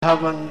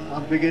Heaven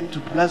and begin to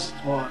bless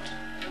God.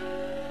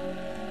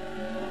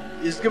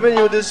 He's given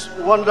you this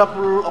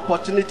wonderful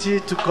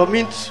opportunity to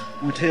commit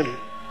with Him.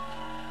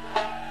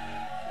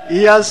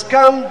 He has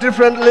come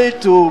differently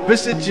to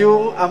visit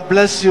you and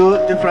bless you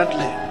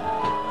differently.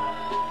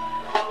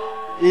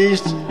 He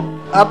is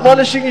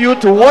admonishing you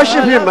to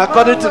worship Him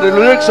according to the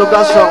lyrics of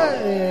that song.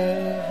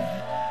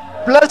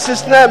 Bless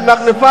His name,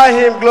 magnify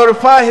Him,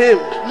 glorify Him,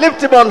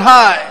 lift Him on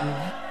high.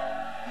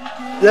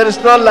 There is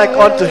none like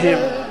unto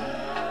Him.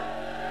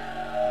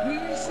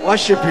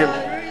 Worship Him.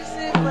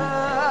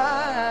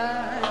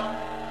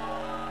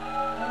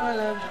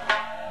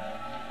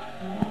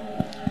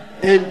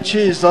 In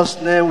Jesus'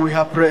 name we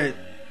have prayed.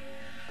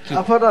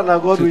 Our Father and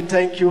our God, we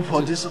thank you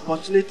for this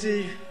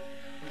opportunity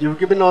you've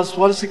given us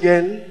once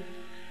again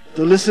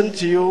to listen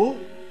to you.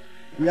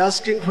 We're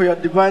asking for your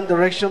divine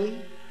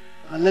direction,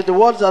 and let the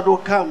words that will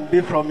come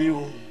be from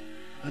you.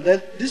 And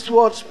let these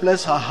words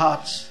bless our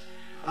hearts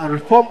and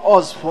reform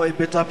us for a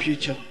better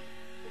future.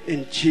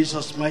 In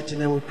Jesus' mighty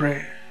name we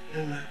pray.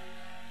 Amen.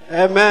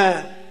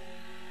 Amen.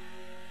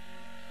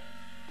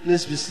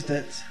 Please be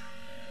seated.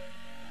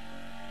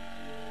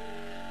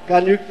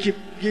 Can you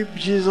give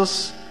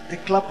Jesus a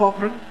clap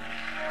offering?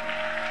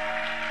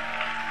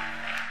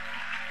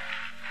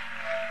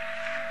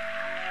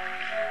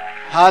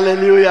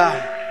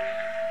 Hallelujah.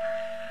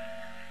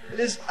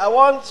 Please, I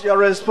want your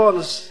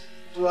response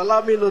to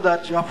allow me to know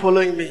that you are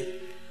following me.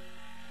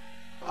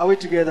 Are we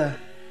together?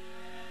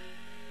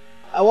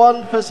 I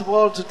want, first of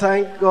all, to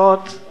thank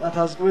God that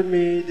has given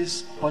me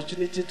this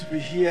opportunity to be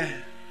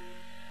here.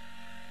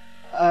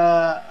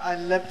 I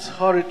left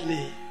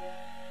hurriedly.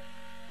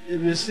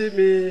 If you see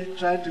me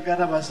trying to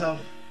gather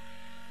myself,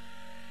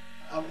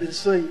 I've been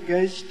so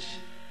engaged.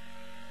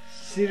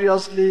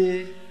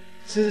 Seriously,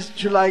 since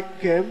July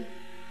came,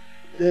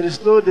 there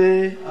is no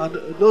day,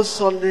 no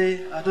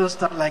Sunday, I don't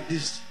start like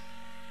this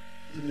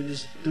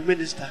to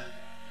minister.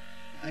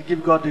 I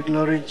give God the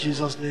glory in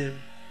Jesus' name.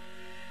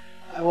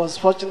 I was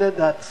fortunate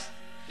that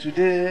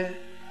today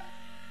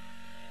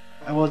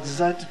I was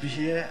designed to be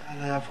here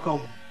and I have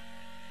come.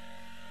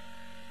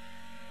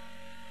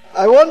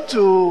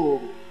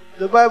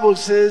 The Bible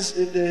says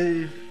in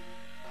the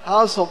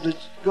house of the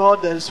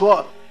God there is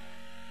what?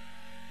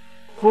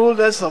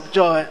 Fullness of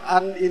joy.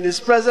 And in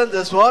His presence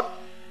there's what?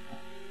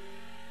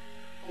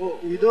 Oh,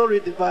 we don't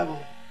read the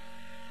Bible.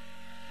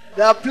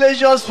 There are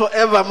pleasures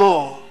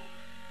forevermore.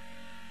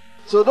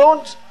 So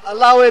don't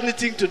allow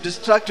anything to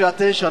distract your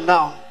attention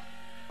now.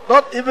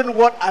 Not even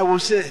what I will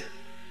say.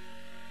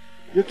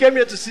 You came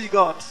here to see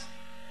God.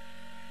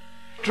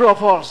 True or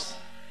false?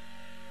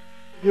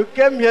 You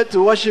came here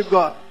to worship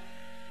God.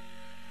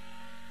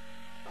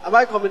 Am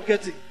I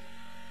communicating?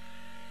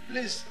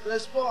 Please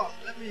respond.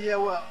 Let me hear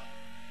well.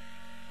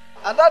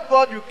 And that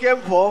God you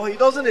came for, He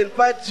doesn't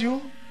invite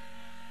you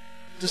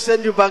to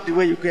send you back the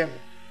way you came.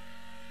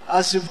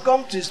 As you've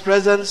come to His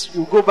presence,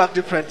 you go back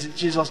different in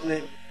Jesus'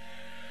 name.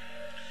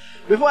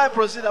 Before I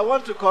proceed, I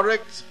want to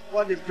correct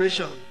one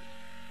impression.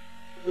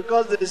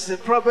 Because there is a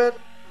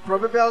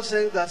proverbial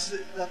saying that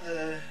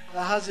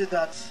has it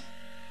that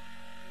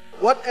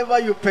whatever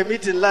you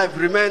permit in life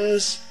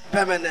remains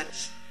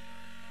permanent.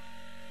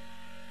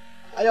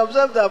 I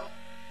observe that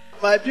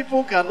my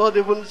people cannot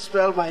even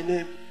spell my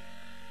name.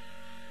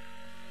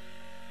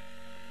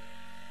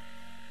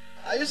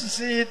 I used to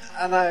see it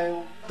and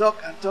I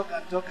talk, but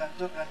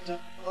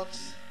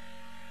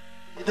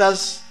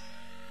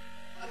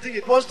I think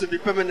it wants to be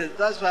permanent.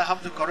 That's why I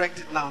have to correct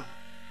it now.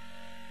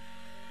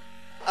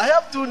 I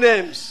have two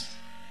names.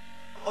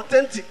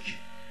 Authentic.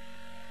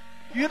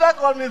 You either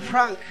call me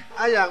Frank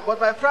Ayang, but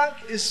my Frank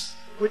is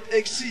with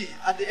XC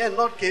at the end,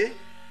 not K.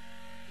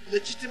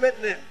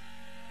 Legitimate name.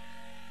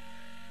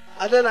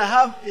 And then I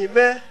have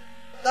Ime.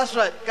 That's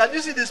right. Can you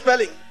see the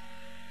spelling?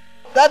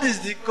 That is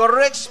the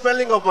correct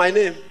spelling of my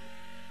name.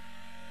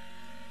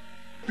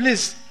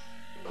 Please,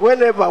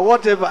 whenever,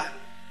 whatever,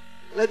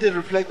 let it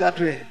reflect that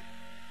way.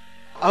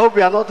 I hope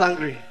you are not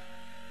angry.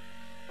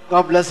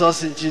 God bless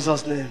us in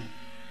Jesus' name.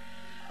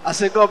 I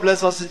say God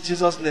bless us in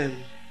Jesus'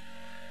 name.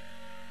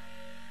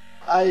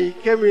 I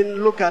came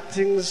in, look at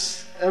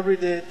things every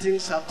day,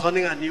 things are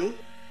turning anew.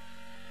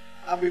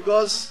 And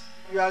because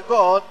you are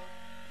God,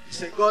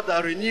 it's a God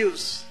that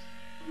renews.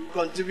 We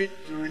continue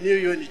to renew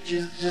you in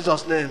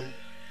Jesus' name.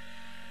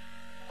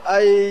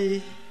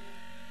 I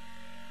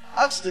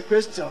asked the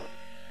question,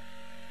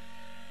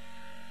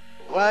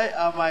 why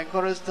are my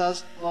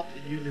choristers not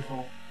in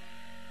uniform?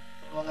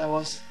 Well, I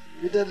was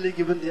immediately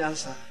given the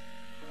answer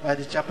by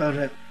the chapel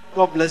rep.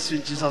 God bless you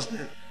in Jesus'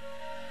 name.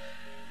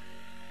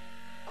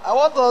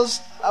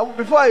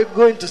 Before I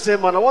go into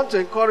sermon, I want to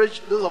encourage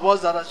those of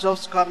us that are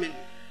just coming.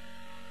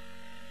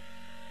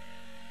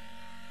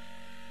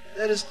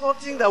 There is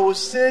nothing that will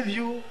save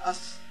you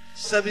as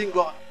serving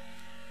God.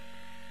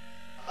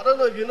 I don't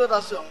know if you know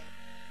that song.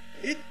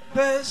 It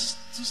best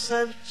to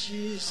serve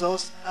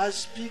Jesus, I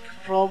speak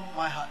from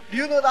my heart. Do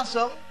you know that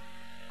song?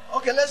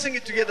 Okay, let's sing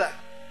it together.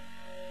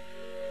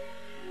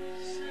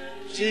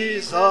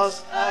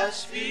 Jesus, I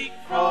speak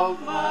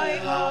from my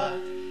heart.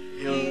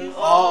 You'll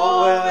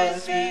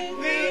always be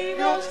with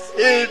us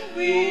if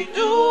we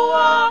do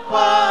our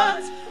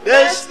part.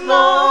 There's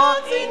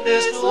not in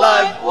this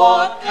life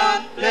what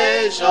can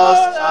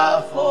pleasures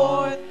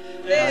afford.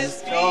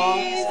 There's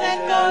peace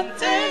and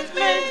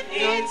contentment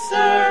in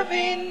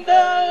serving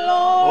the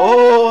Lord.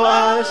 Oh,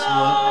 I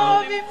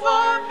love you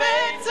for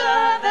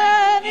better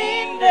than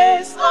in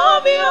days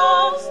of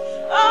yours.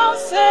 I'll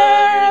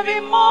serve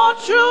him more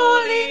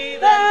truly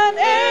than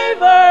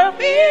ever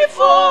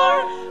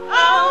before.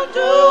 I'll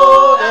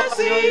do as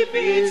he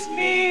bids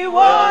me,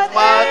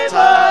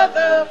 whatever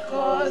the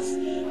cost.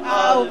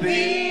 I'll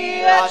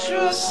be a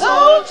true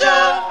soldier,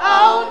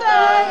 I'll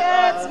die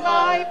at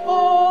my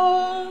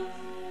post.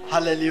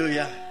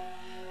 Hallelujah.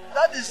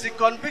 That is the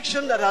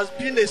conviction that has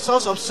been a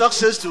source of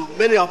success to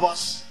many of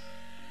us.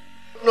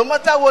 No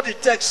matter what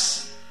it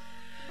takes.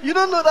 You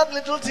don't know that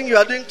little thing you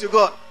are doing to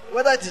God,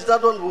 whether it is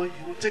that one He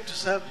will take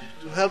to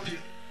help you.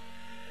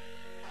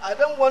 I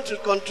don't want to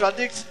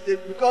contradict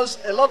it, because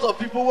a lot of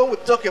people, when we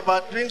talk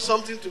about doing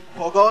something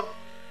for God,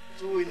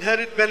 to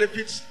inherit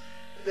benefits,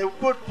 they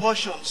put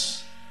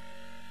portions.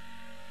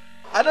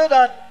 I know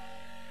that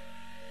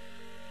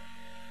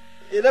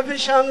in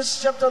Ephesians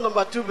chapter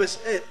number 2 verse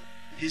 8,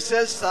 he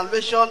says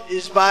salvation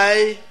is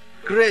by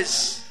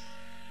grace.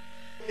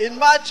 In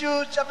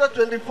Matthew chapter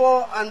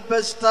 24 and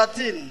verse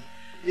 13,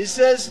 he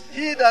says,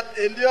 he that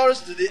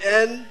endures to the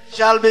end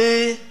shall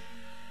be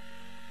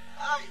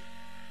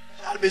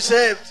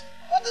saved.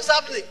 What is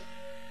happening?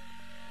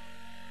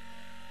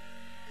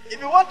 If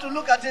you want to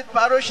look at it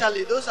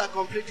parochially, those are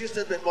conflicting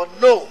statements, but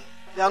no,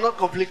 they are not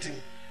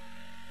conflicting.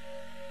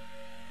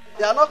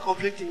 They are not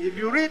conflicting. If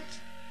you read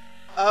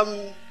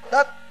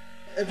that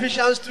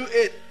Ephesians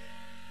 2:8,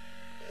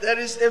 there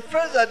is a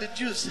phrase that the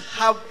Jews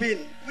have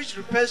been, which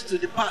refers to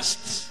the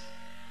past.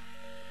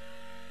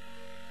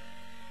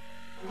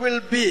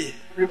 Will be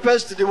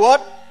refers to the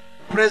what?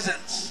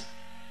 Present.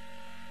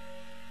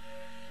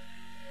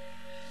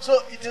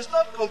 So it is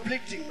not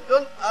conflicting.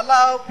 Don't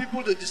allow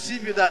people to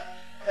deceive you that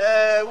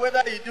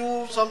whether you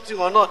do something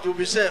or not, you'll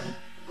be saved.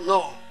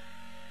 No.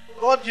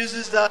 God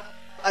uses that.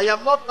 I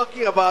am not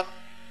talking about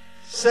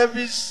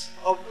service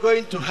of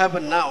going to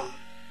heaven now.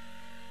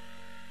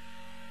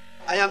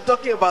 I am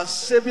talking about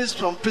service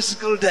from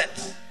physical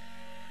death.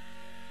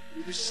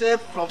 You'll be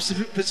saved from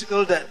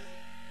physical death.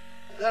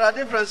 There are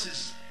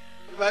differences.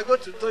 If I go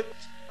to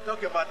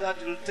talk about that,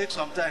 it will take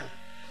some time.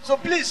 So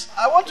please,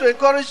 I want to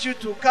encourage you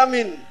to come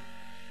in.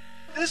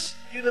 This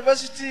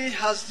university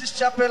has this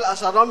chapel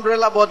as an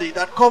umbrella body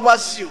that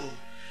covers you.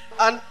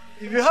 And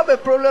if you have a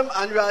problem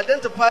and you are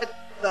identified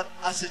that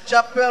as a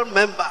chapel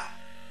member,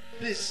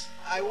 please,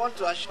 I want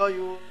to assure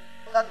you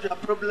that your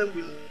problem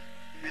will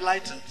be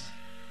lightened.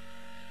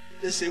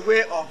 There's a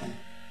way of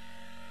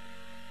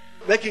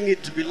making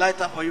it to be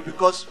lighter for you,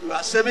 because you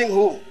are serving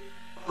who?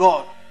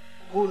 God,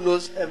 who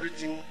knows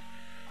everything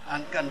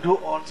and can do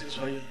all things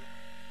for you.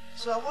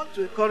 So I want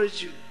to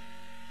encourage you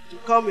to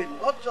come in,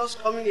 not just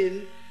coming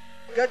in,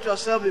 get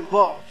yourself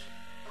involved,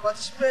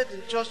 participate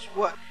in church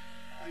work,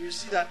 and you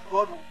see that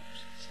God will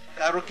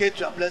skyrocket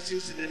your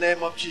blessings in the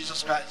name of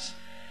Jesus Christ.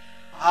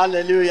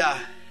 Hallelujah.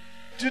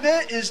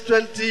 Today is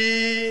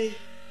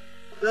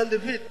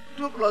 25th.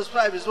 2 plus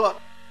 5 is what?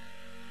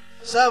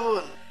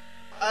 7.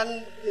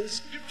 And in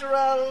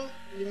scriptural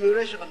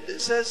enumeration, it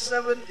says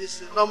 7 is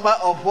the number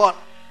of what?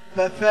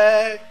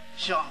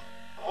 Perfection.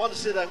 I want to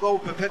say that God will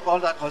perfect all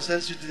that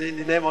concerns you today in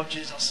the name of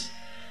Jesus.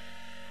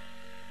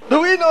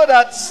 Do we know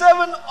that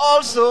 7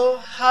 also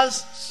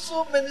has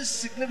so many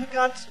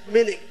significant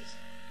meanings?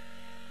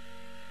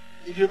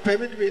 If you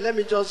permit me, let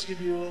me just give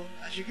you,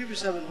 I should give you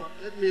 7, but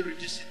let me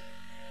reduce it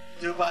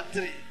to about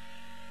 3.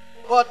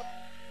 But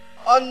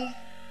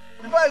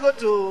before I go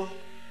to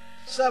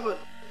 7,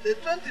 the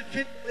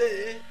 25th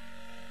day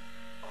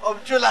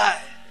of July,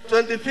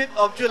 25th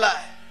of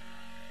July,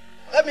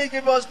 let me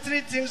give us 3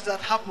 things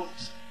that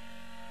happened.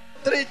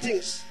 3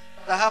 things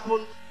that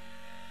happened.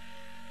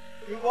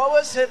 We've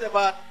always heard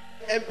about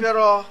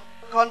Emperor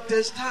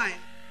Constantine.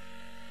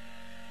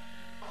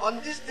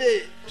 On this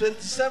day,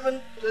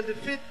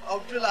 25th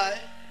of July,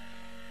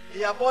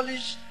 he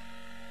abolished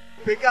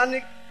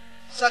paganic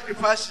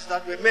sacrifices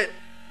that were made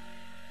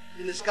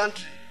in his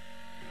country.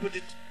 He put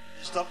it,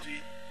 he stopped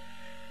it.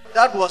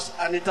 That was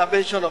an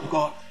intervention of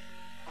God.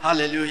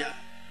 Hallelujah.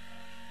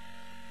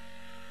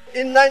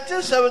 In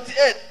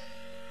 1978,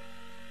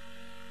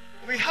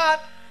 we had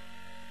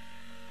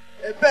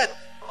a birth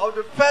of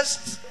the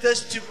first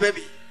test tube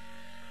baby.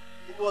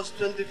 It was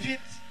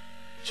 25th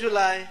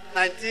July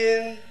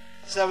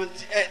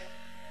 1978.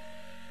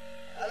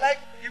 I like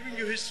giving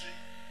you history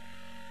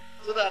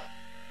so that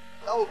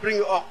will bring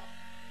you up.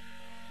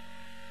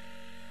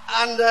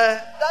 And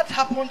that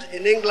happened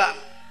in England.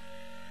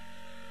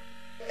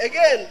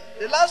 Again,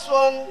 the last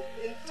one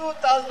in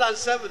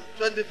 2007,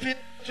 25th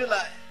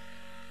July,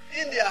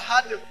 India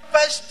had the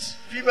first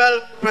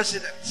female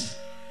president.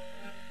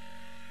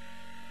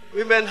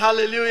 Women,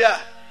 hallelujah.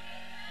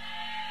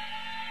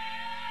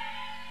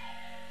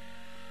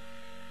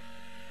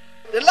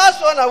 The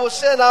last one I will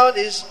say now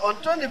is on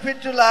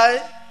 25th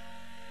July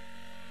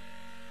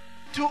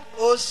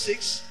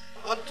 2:06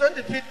 on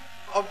 25th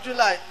of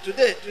July,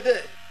 today,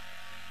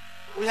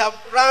 we have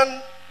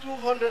run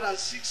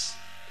 206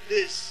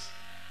 days.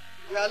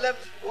 We are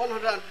left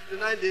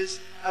 159 days,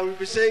 and we'll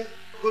be saying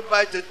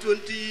goodbye to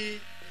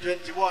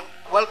 2021.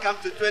 Welcome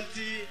to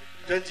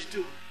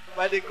 2022.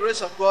 By the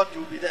grace of God,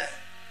 you'll be there.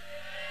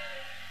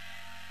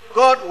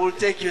 God will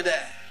take you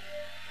there.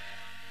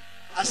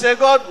 I say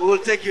God will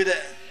take you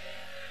there.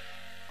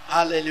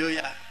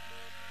 Hallelujah.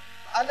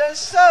 And then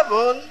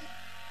 7,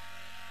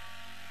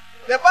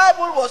 the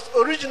Bible was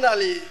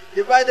originally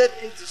divided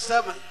into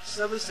seven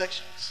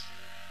sections.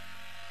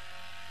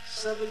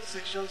 7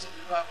 sections of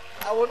the Bible.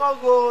 I will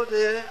not go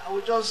there. I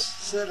will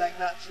just say like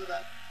that so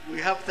that we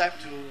have time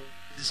to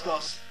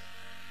discuss.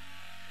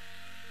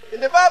 In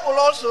the Bible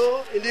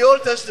also, in the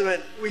Old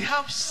Testament, we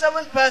have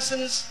 7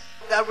 persons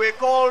that were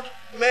called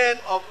men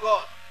of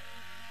God.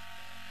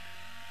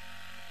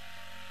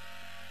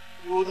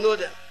 You will know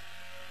them.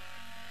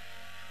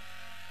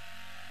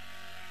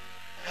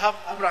 You have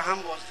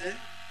Abraham was there.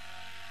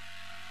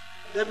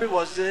 David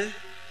was there.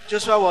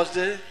 Joshua was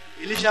there.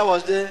 Elisha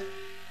was there.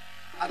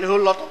 And a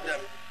whole lot of them.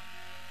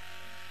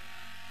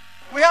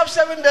 We have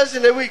 7 days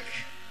in a week.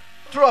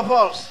 True or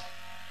false?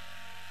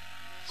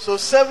 So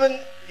 7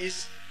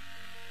 is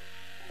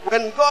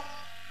when God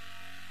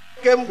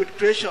came with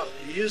creation,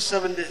 He used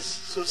 7 days.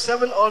 So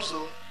 7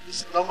 also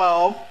is the number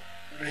of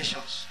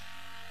creations.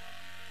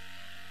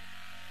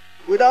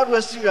 Without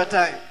wasting your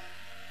time,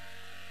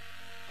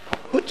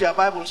 put your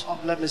Bibles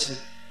up. Let me see.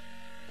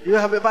 Do you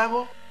have a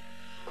Bible?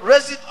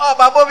 Raise it up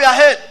above your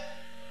head.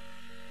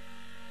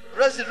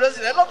 Raise it.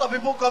 A lot of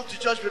people come to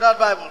church without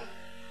Bible.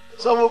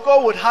 Some will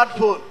go with hard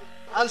phone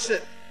and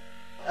say,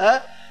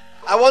 I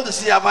want to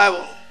see your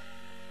Bible.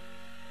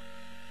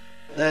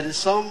 There is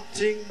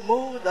something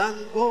more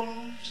than gold.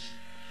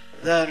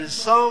 There is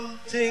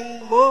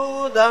something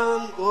more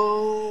than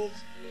gold.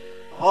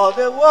 For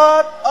the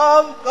word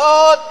of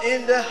God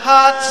in the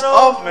hearts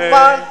of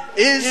man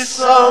is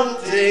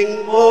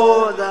something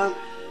more than.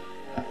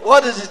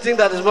 What is the thing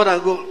that is more than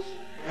gold?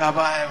 Your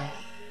Bible.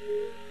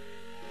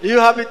 Do you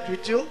have it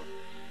with you?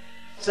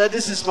 Say,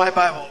 this is my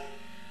Bible.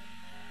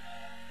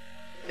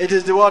 It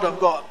is the word of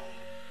God.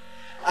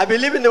 I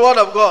believe in the word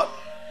of God.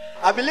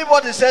 I believe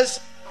what He says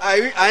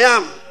I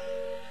am.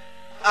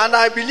 And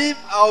I believe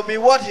I'll be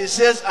what He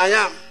says I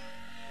am.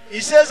 He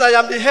says I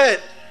am the head.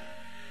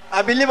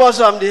 I believe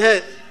also I'm the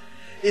head.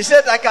 He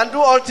said I can do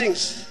all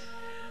things.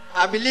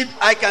 I believe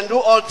I can do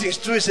all things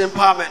through His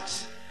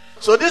empowerment.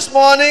 So this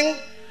morning,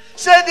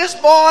 say this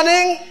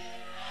morning,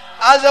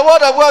 as the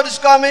word of God is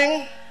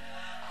coming,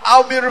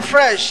 I'll be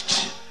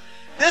refreshed.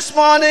 This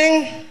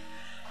morning,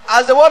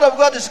 as the word of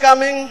God is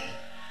coming,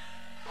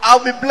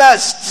 I'll be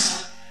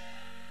blessed.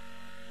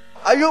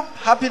 Are you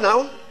happy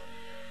now?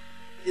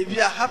 If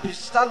you are happy,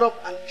 stand up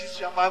and kiss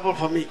your Bible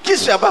for me.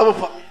 Kiss your Bible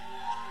for me.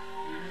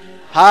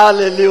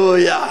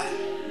 Hallelujah.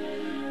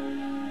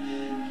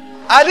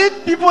 I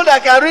need people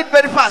that can read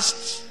very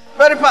fast.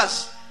 Very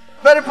fast.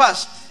 Very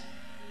fast.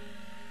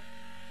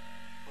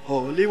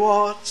 Holy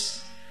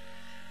words,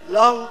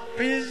 long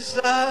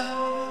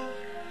preserved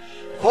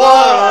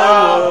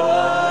forever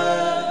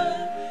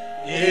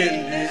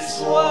in this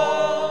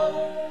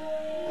world.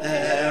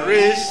 There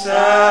is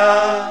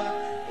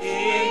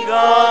in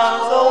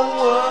God's own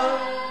word.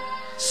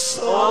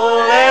 So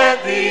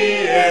let the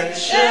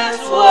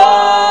ancient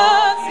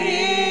words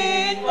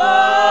in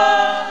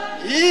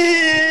mind.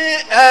 Ye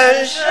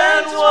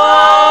ancient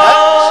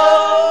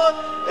words,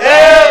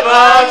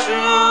 ever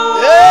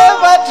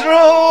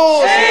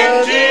true,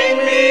 changing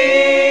me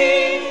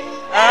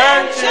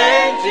and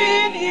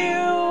changing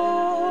you.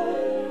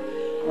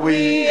 We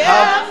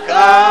have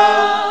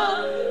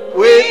come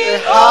with a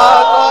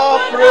heart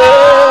of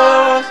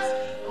praise.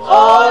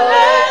 Oh,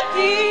 let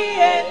the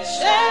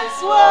ancient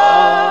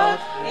word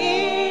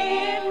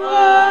in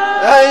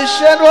mind.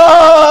 Ancient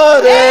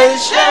word,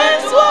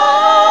 oh,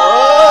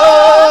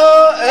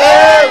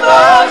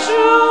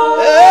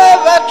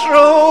 ever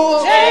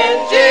true,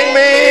 changing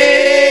me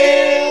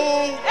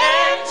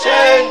and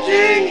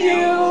changing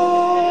you.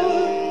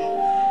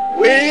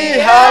 We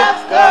have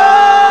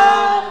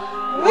come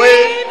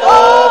with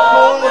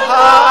open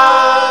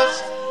hearts,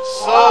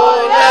 so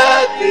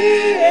let the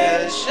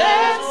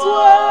ancient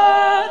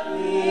word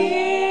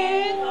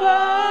in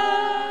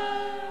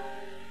mind.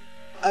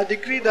 I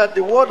decree that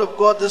the word of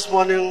God this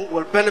morning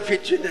will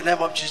benefit you in the name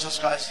of Jesus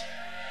Christ.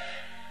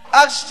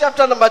 Acts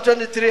chapter number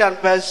 23 and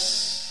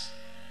verse,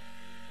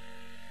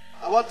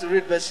 I want to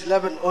read verse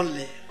 11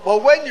 only.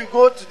 But when you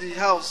go to the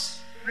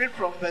house, read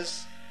from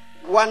verse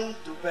 1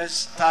 to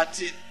verse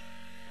 13.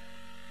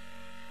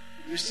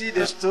 You see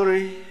the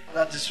story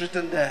that is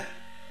written there.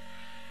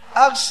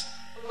 Acts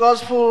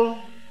Gospel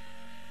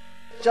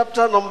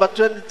chapter number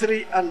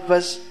 23 and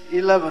verse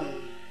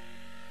 11.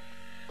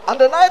 And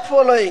the night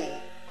following,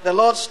 the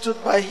Lord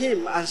stood by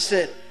him and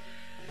said,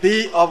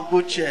 Be of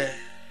good cheer,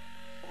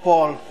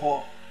 Paul,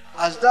 for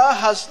as thou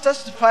hast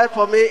testified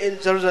for me in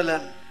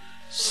Jerusalem,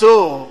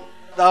 so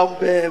thou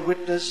bear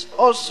witness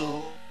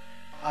also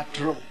at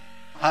Rome.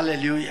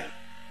 Hallelujah.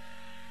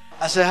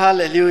 I say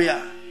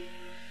hallelujah.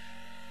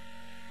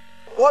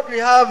 What we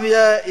have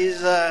here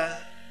is,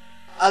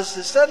 as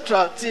the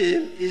central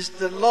theme, is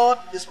the Lord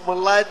is my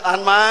light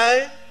and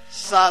my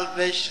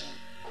salvation.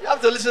 You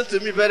have to listen to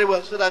me very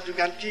well so that you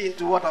can key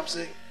into what I'm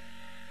saying.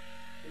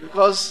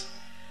 Because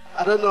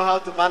I don't know how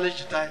to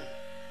manage the time.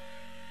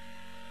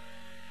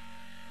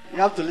 You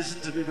have to listen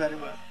to me very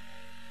well.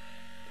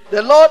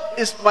 The Lord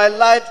is my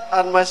light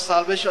and my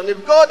salvation.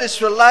 If God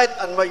is your light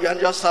and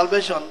your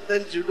salvation,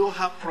 then you don't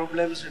have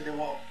problems in the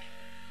world.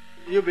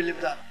 Do you believe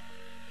that?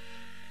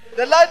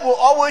 The light will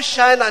always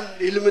shine and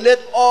illuminate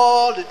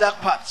all the dark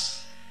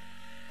parts.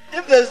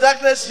 If there's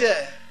darkness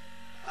here,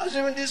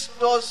 assuming these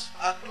doors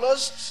are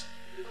closed,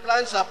 the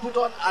blinds are put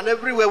on, and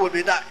everywhere will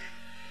be dark.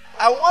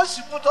 And once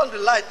you put on the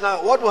light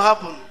now, what will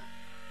happen?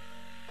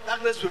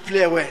 Darkness will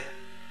flee away.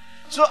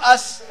 So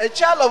as a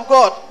child of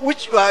God,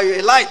 which you are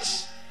a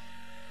light,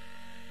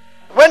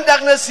 when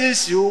darkness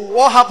sees you,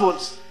 what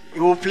happens?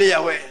 You will flee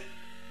away.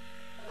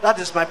 That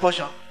is my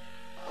portion.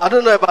 I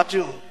don't know about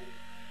you.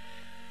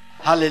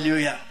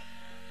 Hallelujah.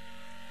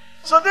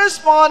 So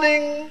this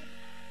morning,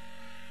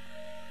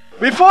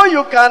 before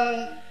you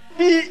can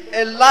be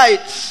a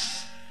light,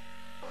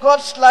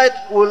 God's light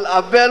will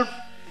avail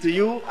to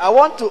you. I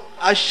want to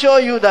assure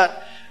you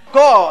that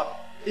God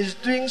is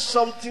doing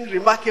something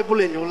remarkable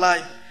in your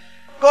life.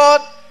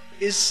 God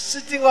is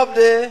sitting up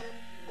there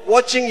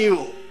watching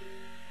you.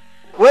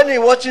 When He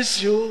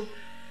watches you,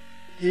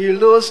 He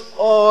knows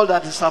all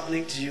that is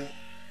happening to you.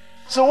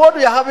 So what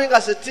we are having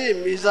as a team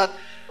is that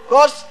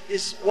God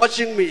is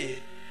watching me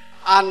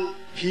and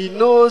He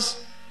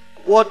knows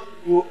what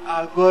you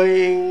are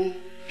going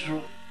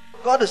through.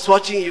 God is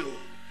watching you.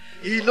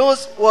 He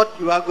knows what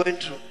you are going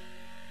through.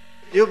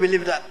 Do you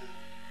believe that?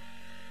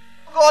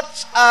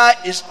 God's eye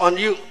is on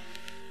you.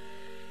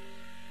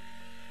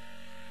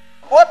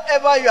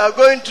 Whatever you are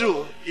going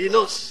through, He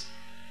knows.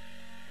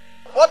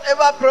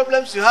 Whatever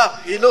problems you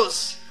have, He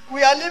knows.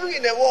 We are living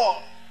in a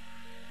world,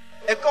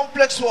 a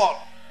complex world,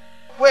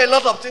 where a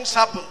lot of things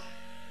happen.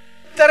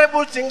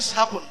 Terrible things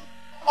happen.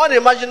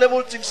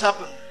 Unimaginable things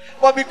happen.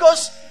 But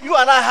because you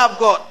and I have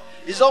God,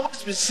 He's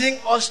always been seeing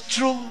us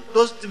through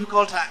those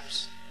difficult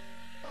times.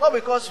 Not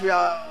because we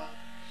are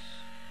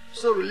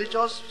so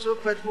religious, so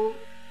faithful,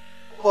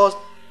 but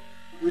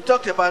we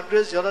talked about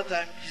grace the other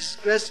time. His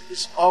grace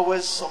is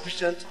always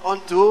sufficient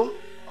unto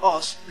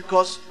us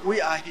because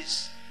we are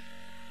His.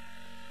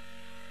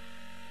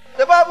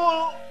 The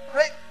Bible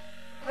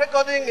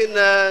recording in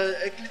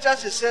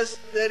Ecclesiastes says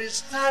there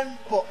is time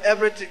for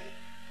everything.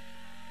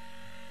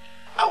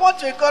 I want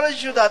to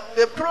encourage you that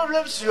the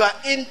problems you are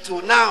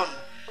into now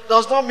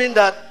does not mean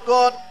that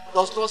God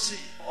does not see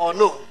or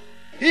know.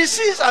 He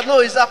sees and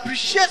knows, He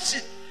appreciates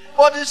it,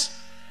 but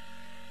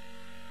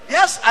He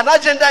has an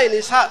agenda in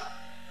His heart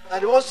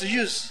that He wants to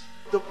use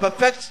to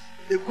perfect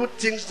the good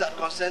things that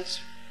concern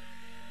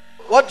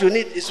you. What you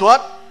need is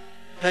what?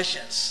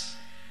 Patience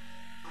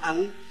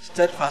and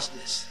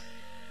steadfastness.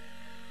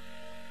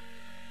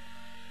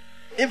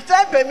 If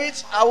time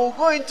permits, I will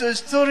go into a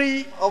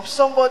story of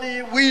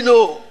somebody we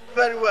know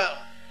very well.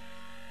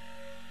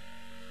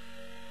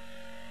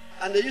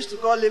 And they used to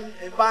call him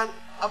a man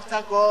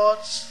after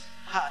God's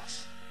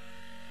heart.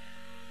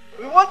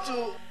 We want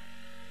to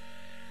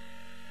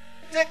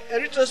take a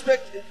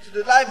retrospect into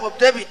the life of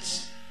David.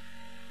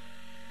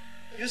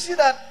 You see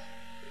that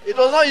it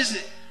was not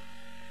easy.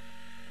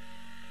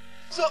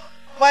 So,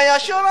 my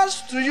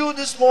assurance to you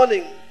this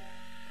morning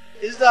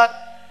is that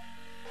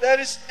there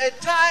is a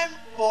time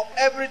for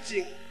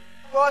everything.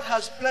 God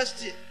has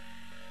blessed it.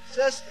 It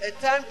says a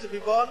time to be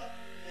born,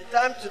 a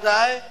time to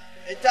die,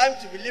 a time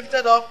to be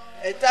lifted up,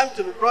 a time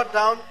to be brought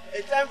down,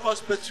 a time for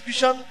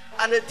persecution,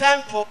 and a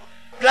time for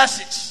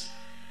blessings.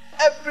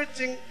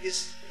 Everything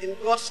is in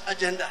God's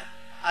agenda,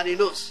 and He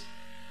knows.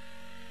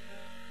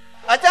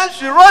 At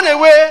times we run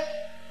away,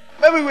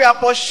 maybe we are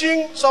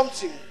pursuing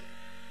something.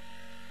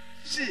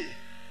 See,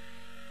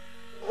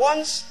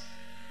 once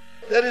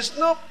there is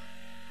no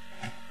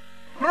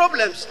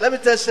problems, let me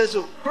say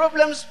so,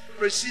 problems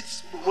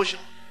precedes promotion.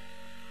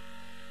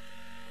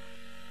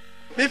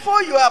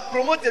 Before you are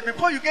promoted,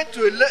 before you get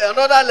to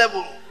another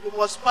level, you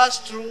must pass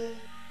through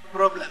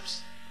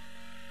problems.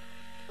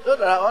 So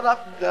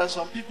there are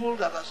some people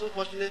that are so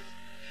fortunate.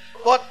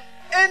 But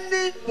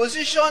any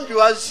position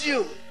you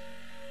assume,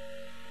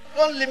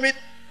 don't limit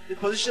the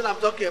position I'm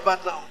talking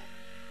about now.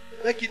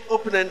 Make it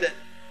open-ended.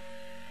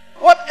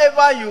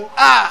 Whatever you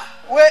are,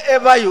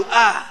 wherever you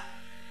are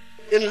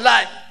in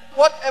life,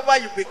 whatever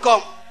you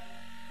become,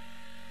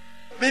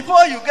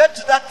 before you get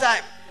to that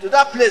time, to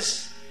that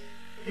place,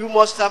 you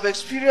must have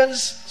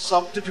experienced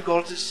some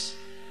difficulties.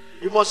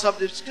 You must have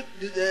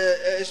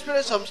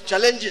experienced some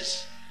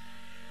challenges.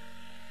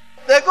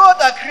 The God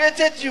that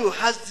created you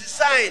has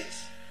designed.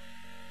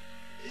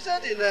 He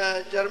said in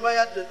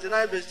Jeremiah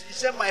 29 verse, He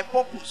said, my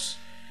purpose,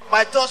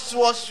 my thoughts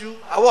towards you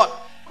are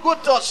what? Good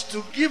thoughts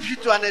to give you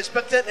to an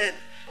expected end.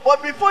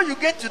 But before you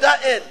get to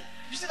that end,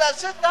 you see that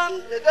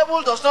Satan, the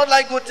devil, does not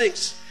like good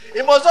things.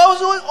 He must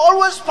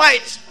always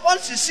fight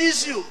once he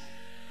sees you.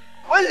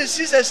 When he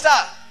sees a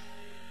star,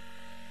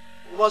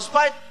 He was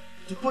fighting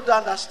to put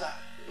down that star.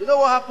 You know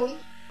what happened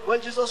when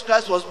Jesus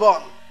Christ was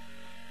born?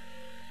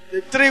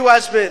 The three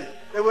wise men,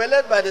 they were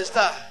led by the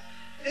star.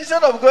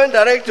 Instead of going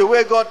direct to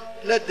where God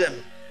led them,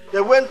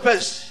 they went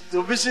first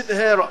to visit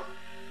Herod.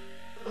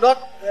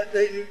 Not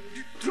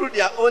through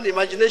their own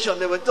imagination.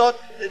 They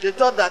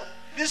thought that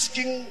this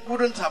king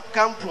wouldn't have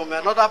come from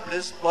another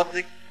place, but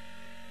the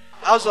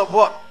house of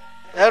what?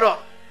 Herod,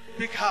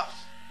 big house.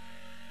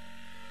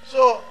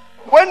 So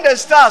when the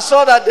star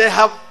saw that they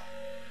have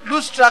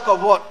lost track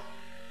of what?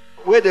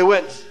 Where they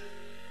went,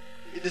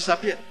 it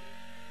disappeared.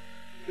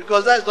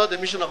 Because that is not the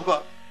mission of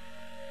God.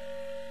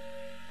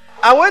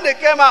 And when they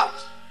came out,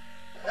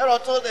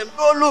 Herod told them,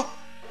 go look,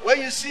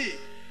 when you see,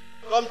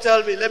 come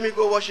tell me, let me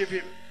go worship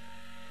him.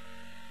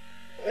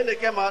 When they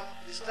came out,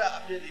 the star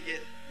appeared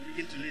again and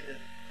began to lead them.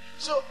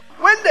 So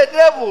when the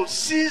devil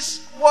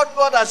sees what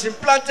God has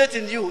implanted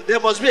in you, there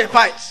must be a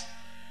fight.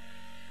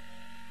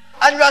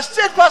 And your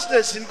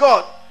steadfastness in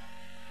God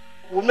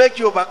will make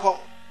you overcome.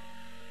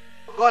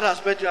 God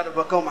has made you an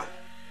overcomer.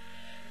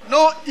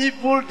 No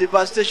evil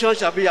devastation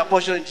shall be your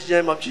portion in the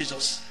name of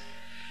Jesus.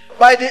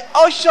 By the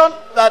unction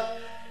that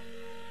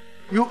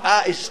you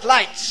are his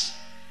light,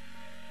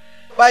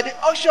 by the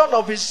unction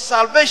of his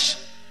salvation,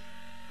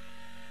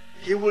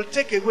 he will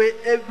take away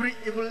every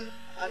evil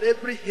and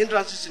every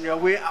hindrance in your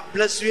way and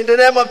bless you in the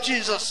name of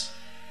Jesus.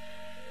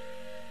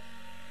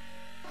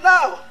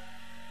 Now,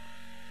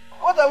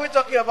 what are we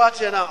talking about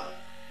here now?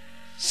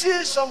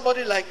 See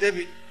somebody like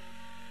David.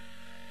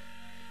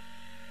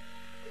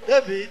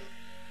 David,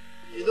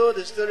 you know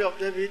the story of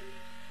David.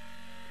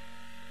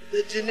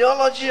 The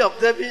genealogy of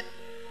David,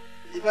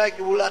 if I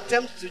will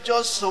attempt to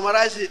just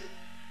summarize it.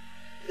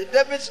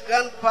 David's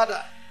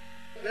grandfather,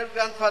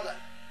 great-grandfather,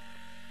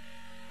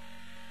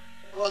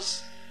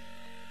 was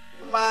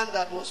a man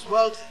that was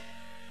wealthy,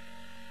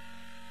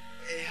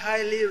 a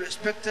highly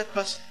respected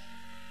person.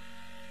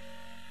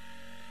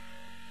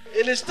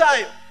 In his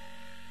time,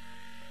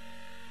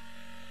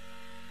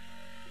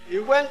 he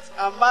went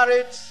and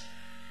married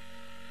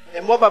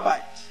a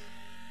Moabite.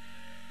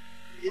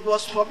 It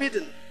was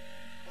forbidden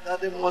that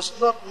they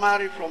must not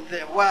marry from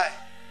there. Why?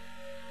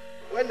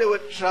 When they were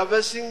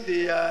traversing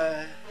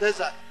the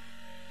desert,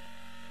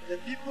 the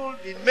people,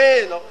 the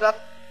men of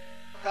that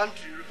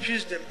country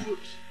refused them food,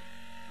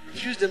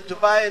 refused them to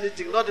buy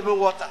anything, not even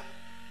water.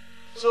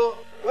 So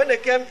when they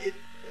came,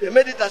 they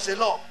made it as a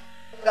law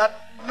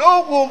that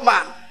no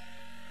woman,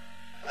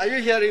 are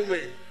you hearing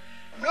me?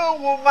 No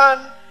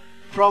woman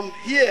from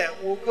here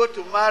will go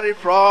to marry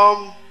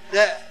from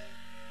there.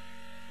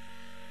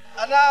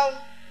 And now,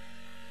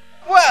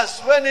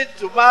 Boaz went in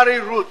to marry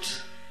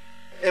Ruth,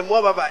 a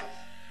Moabite.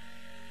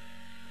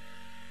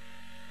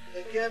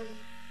 They came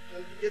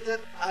congregated,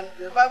 and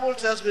the Bible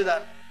tells me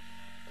that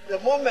the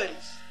moment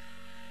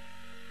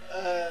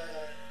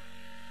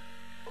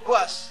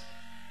Boaz,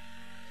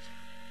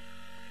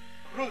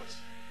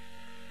 Ruth,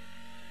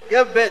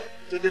 gave birth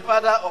to the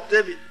father of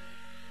David,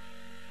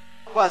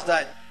 Boaz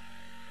died.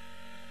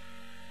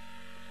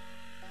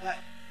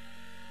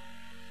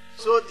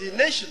 So the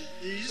nation,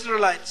 the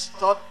Israelites,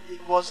 thought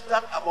it was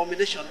that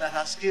abomination that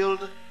has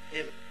killed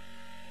him.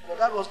 But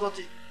that was not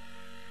it.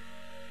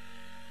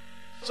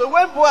 So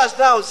when Boaz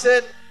now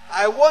said,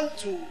 I want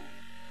to,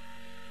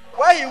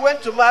 why he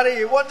went to marry,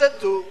 he wanted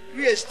to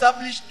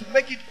re-establish, to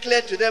make it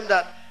clear to them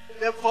that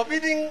the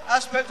forbidding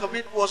aspect of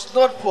it was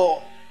not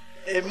for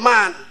a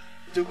man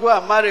to go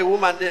and marry a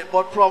woman there,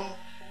 but for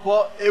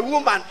a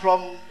woman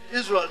from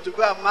Israel to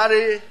go and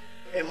marry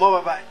a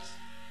Moabite.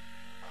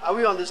 Are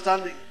we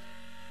understanding?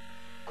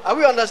 Are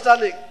we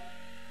understanding?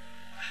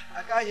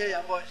 I can't hear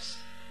your voice.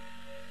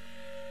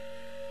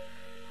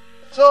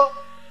 So,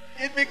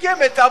 it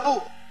became a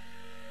taboo.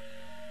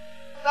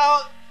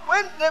 Now,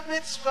 when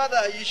David's father,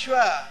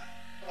 Yeshua,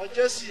 or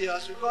Jesse,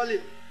 as we call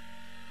him,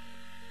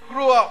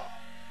 grew up,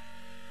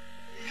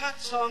 he had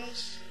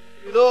sons,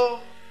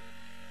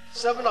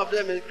 7 of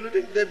them,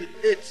 including David,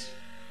 8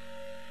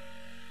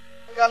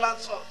 gallant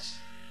sons.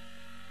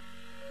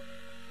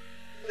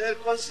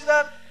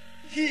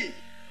 He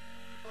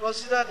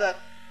considered that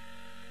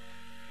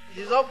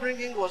his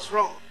upbringing was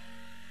wrong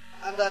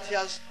and that he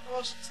has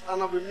caused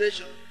an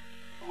abomination.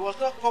 He was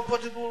not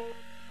comfortable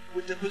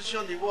with the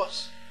position he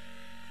was.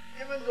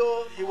 Even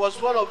though he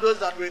was one of those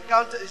that were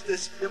counted,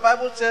 the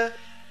Bible says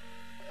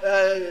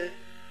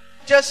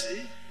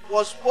Jesse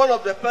was one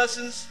of the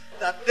persons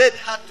that death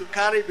had to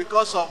carry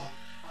because of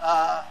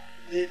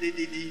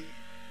the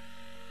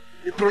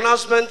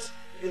pronouncement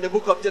in the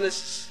book of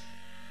Genesis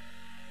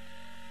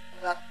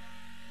that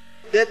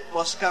death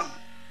must come.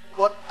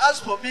 But as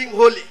for being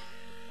holy,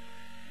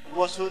 he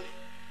was holy.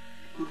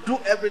 He could do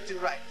everything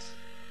right.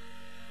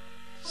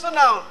 So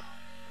now,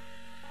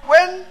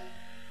 when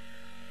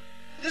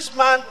this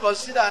man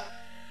considered,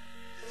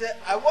 he said,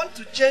 I want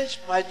to change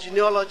my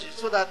genealogy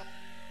so that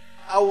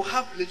I will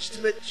have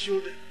legitimate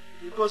children.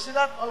 He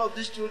considered all of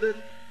these children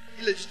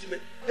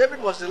illegitimate.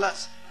 David was the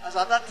last, as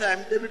at that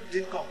time David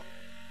didn't come.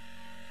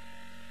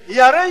 He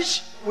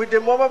arranged with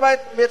the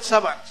Moabite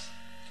maidservant,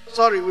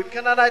 with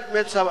Canaanite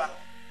maidservant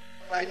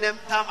by name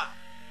Tamar.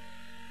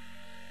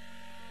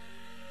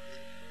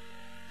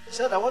 He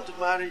said, I want to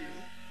marry you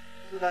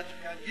so that you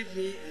can give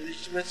me a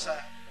legitimate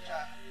child.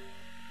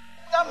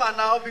 Tamar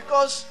now,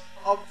 because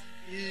of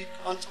he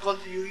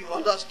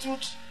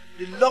understood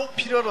the long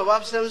period of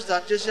absence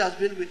that Jesse has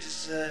been with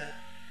his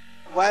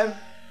wife.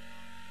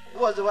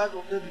 Who was the wife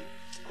of David?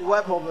 The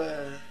wife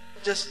of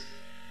Jesse.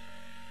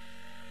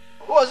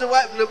 Who was the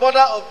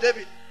mother of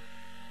David?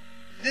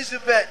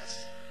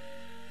 Elizabeth.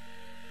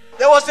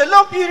 There was a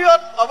long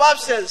period of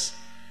absence.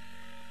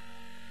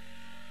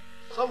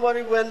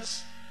 Somebody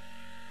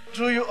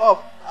drew you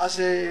up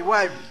as a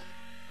wife.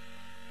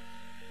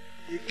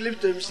 He clipped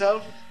to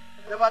himself,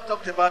 never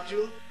talked about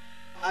you.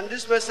 And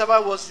this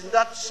Messiah was in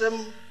that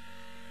same,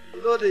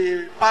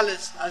 the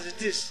palace as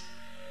it is.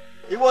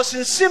 He was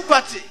in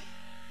sympathy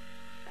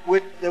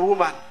with the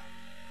woman.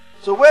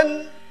 So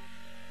when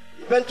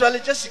eventually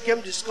Jesse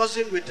came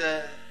discussing with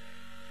her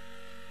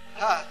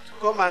to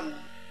come and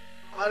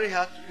marry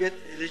her to get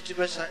a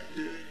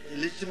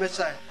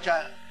legitimate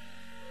child,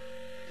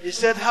 he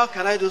said, how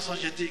can I do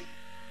such a thing?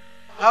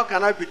 How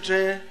can I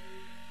betray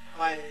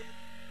my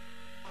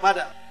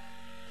mother?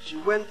 She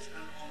went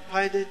and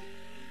confided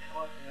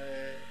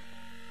in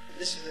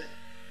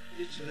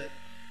Elizabeth.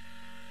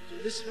 So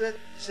Elizabeth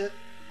said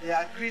they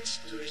agreed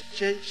to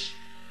exchange,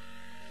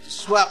 to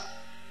swap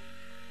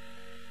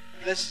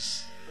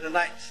places in the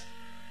night.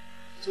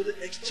 So they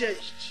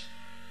exchanged.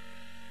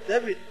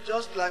 David,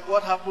 just like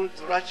what happened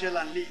to Rachel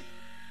and Leah.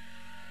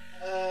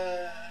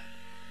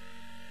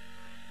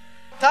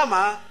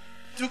 Tamar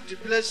took the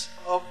place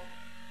of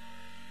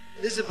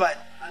Elizabeth,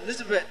 and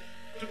Elizabeth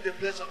took the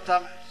place of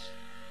Tamar.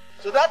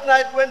 So that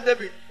night when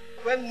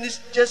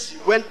Jesse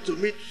went to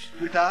meet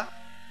with her,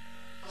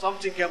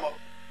 something came up.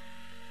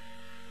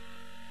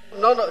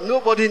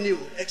 Nobody knew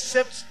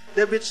except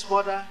David's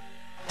mother,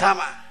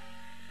 Tamar,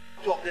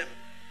 two of them,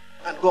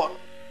 and God.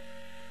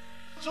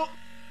 So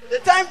the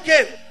time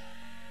came.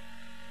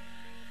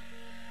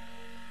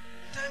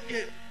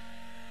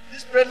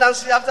 This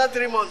pregnancy after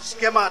 3 months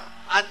came out,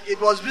 and it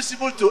was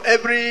visible to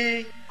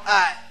every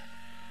eye.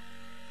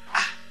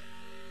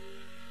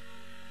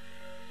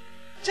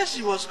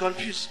 Jesse was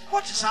confused.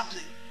 What is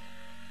happening?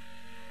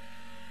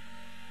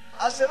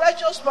 As a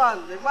righteous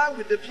man, the man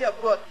with the fear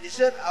of God, he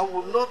said, I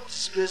will not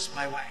disgrace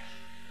my wife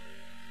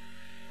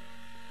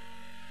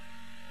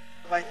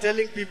by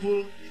telling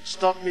people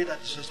it's not me that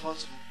is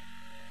responsible.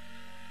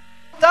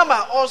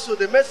 Tamar also,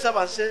 the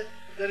maidservant, said,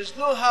 there is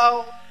no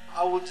how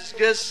I will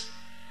disgrace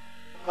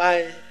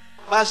my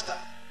master.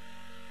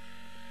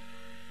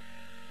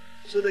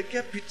 So they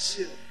kept it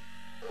sealed.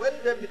 When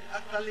David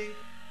actually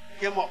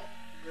came up,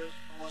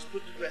 was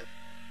put to bed,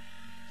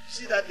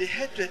 see that the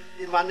hatred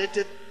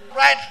emanated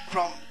right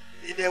from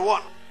the day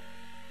one.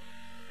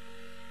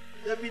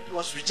 David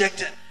was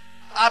rejected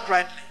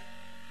outrightly.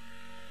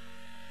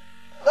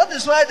 That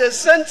is why they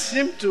sent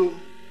him to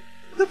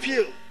the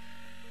field.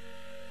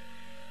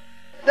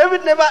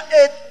 David never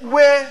ate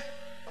where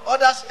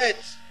others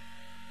ate.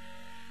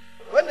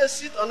 When they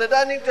sit on the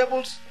dining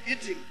tables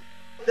eating,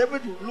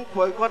 David will look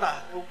for a corner.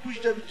 They will push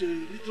David to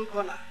a little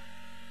corner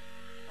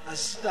and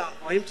sit down,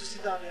 for him to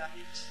sit down there and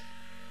eat.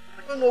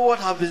 I don't know what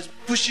has been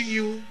pushing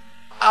you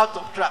out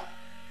of trap.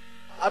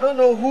 I don't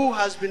know who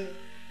has been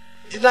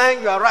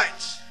denying your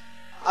rights.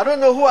 I don't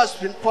know who has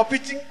been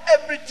forfeiting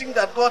everything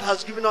that God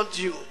has given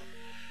unto you.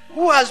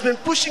 Who has been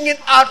pushing it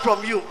out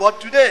from you.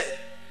 But today,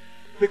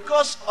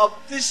 because of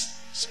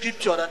this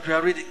scripture that we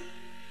are reading,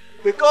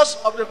 because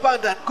of the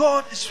fact that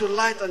God is your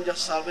light and your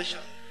salvation,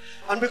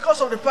 and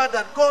because of the fact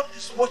that God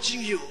is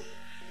watching you,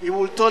 He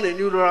will turn a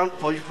new around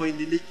for you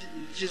in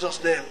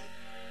Jesus' name.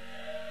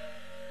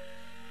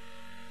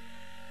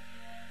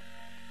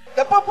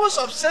 The purpose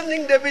of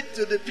sending David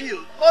to the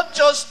field, not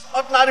just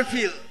ordinary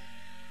field,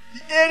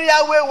 the area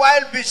where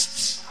wild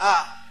beasts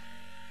are.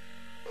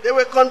 They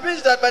were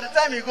convinced that by the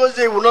time he goes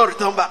there, he will not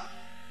return back.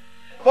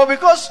 But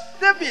because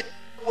David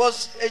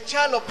was a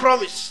child of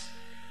promise,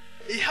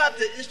 he had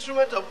the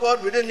instrument of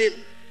God within him.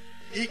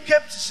 He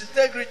kept his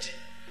integrity.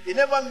 He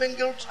never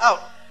mingled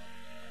out.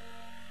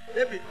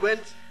 David went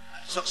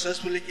and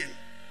successfully came.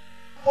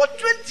 For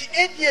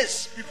 28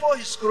 years before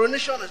his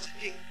coronation as a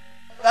king,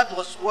 that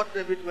was what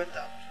David went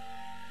out.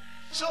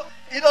 So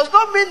it does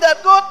not mean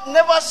that God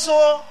never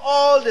saw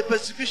all the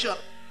persecution.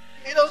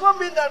 It does not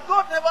mean that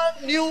God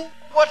never knew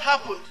what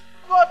happened.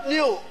 God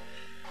knew.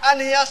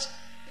 And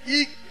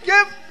He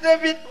gave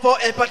David for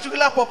a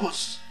particular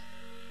purpose.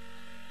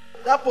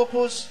 That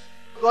purpose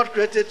God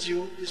created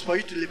you is for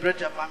you to liberate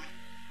your family.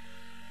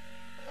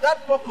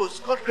 That purpose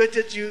God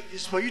created you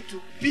is for you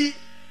to be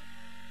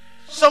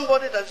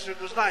somebody that is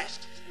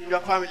recognized in your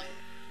family.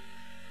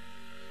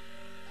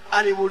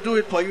 And He will do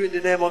it for you in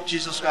the name of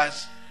Jesus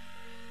Christ.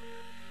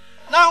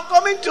 Now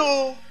coming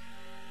to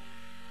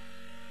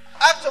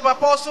Acts of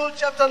Apostles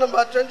chapter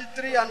number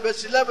 23 and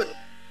verse 11.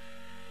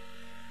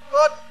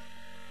 God,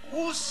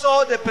 who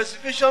saw the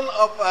persecution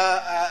of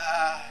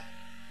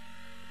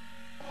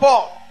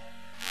Paul,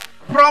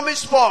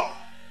 promised Paul,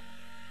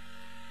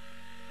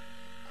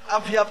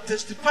 if you have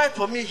testified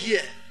for me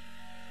here,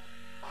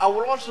 I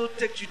will also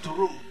take you to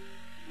Rome.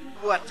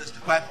 Go and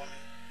testify for me.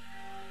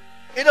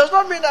 It does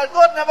not mean that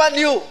God never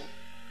knew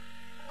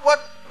what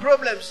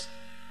problems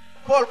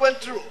Paul went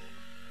through.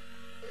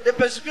 The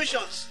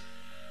persecutions.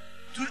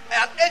 To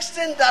an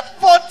extent that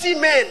 40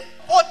 men,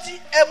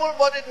 40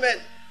 able-bodied men,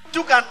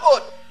 took an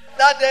oath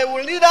that they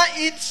will neither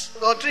eat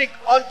nor drink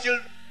until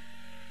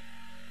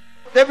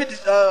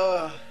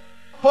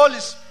Paul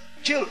is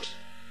killed.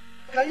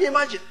 Can you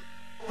imagine?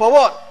 For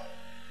what?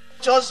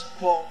 Just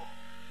for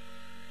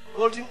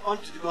holding on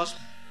to the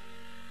gospel.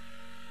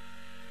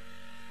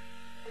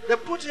 They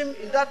put him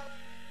in that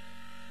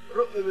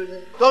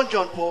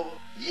dungeon for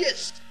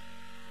years.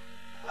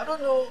 I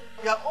don't know,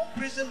 your own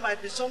prison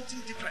might be something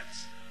different.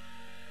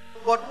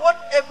 But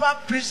whatever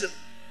prison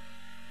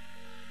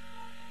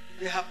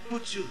they have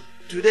put you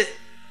today,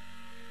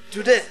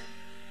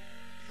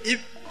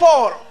 if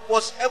Paul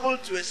was able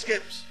to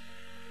escape,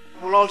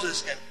 you will also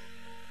escape.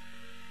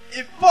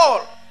 If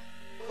Paul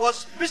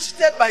was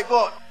visited by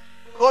God,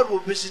 God will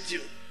visit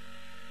you.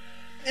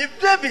 If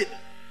David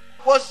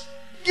was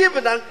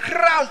given and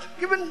crowned,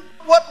 given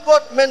what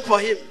God meant for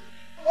him,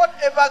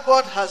 whatever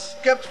God has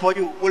kept for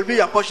you will be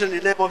your portion in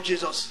the name of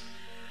Jesus.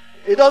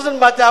 It doesn't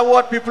matter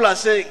what people are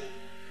saying.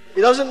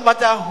 It doesn't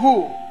matter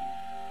who.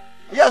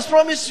 He has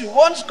promised you.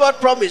 Once God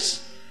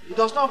promised, He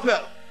does not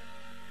fail.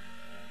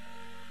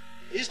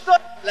 It's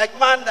not like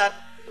man that,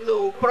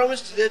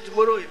 promised today,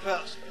 tomorrow he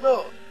fails.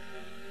 No.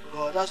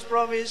 God has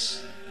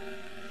promised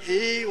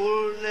He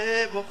will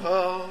never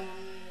fail.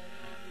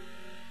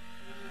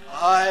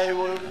 I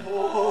will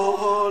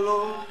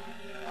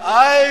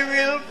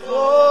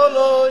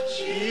follow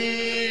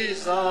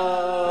Jesus.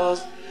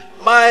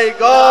 My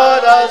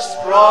God has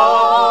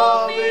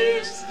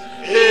promised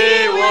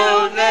He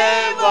will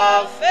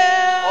never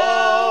fail.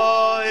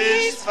 Oh,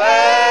 His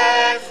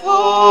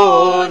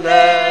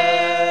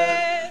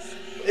faithfulness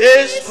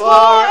is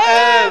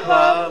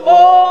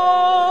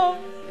forevermore.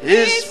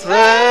 His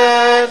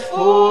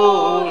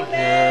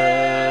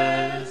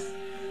faithfulness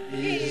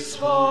is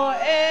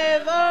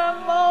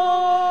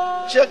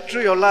forevermore. Check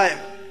through your life.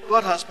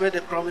 God has made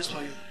a promise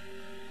for you.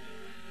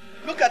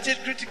 Look at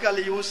it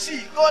critically. You will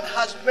see God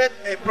has made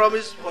a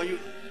promise for you.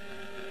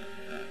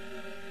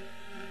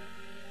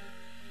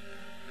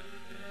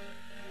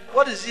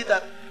 What is it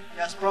that He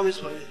has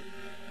promised for you?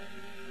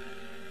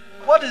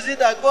 What is it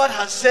that God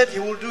has said He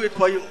will do it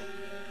for you?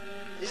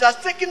 It has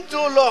taken too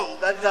long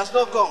that it has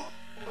not come.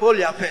 Hold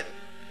your faith.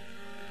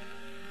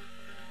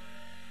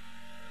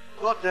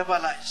 God never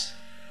lies.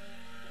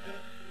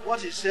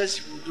 What He says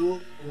He will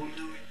do, He will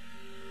do it.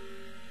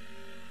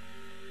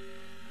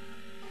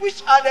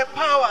 Which are the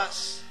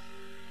powers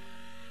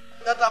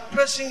that are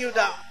pressing you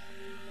down?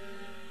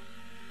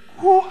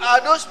 Who are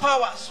those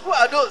powers? Who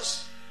are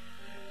those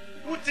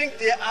who think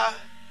they are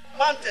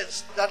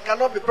mountains that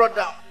cannot be brought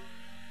down?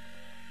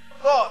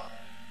 God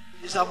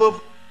is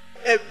above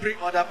every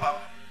other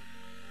power.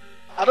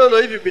 I don't know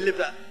if you believe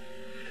that.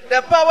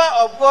 The power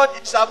of God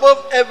is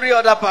above every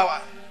other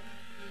power.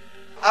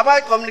 Am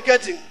I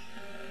communicating?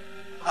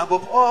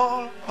 Above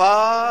all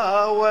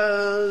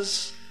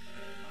powers,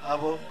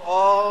 above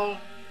all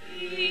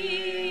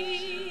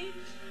things,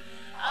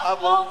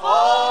 above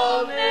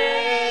all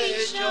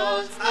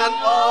nations and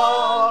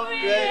all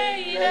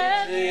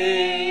created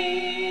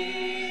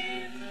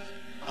things,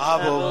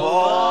 above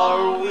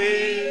all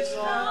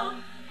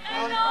wisdom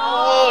and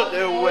all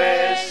the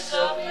ways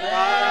of man.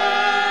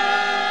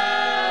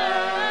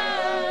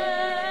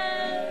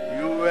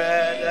 You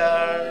were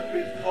there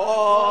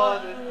before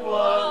the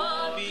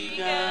world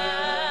began.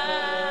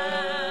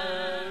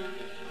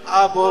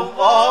 Above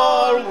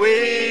all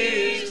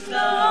wisdom,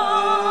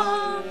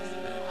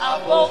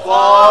 above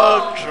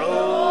all truth,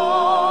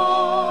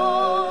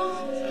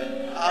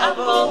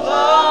 above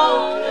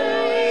all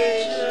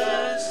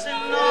nations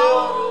and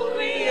all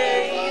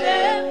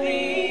created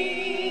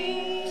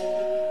things,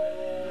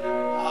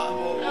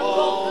 above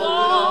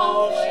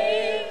all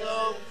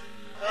wisdom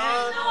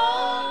and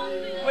all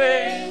the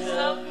ways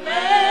of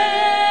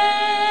man.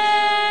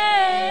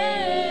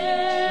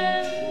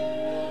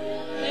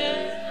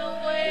 There's no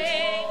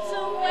way to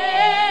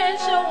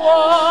measure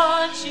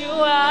what you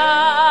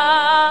are.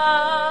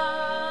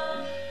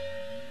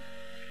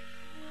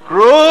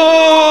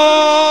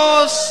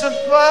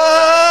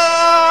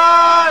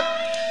 Crucified,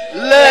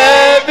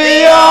 lay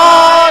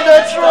beyond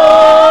the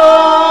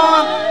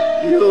throne,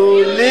 you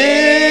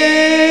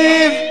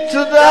live to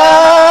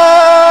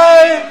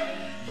die,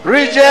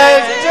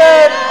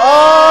 rejected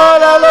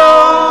all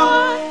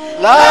alone,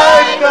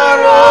 like a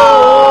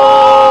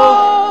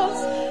rose,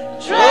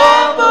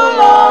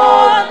 tremble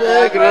on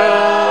the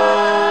ground.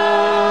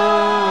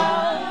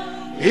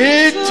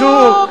 He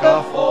took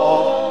a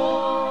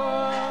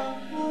fall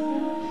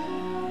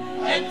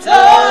and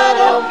turn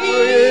of ye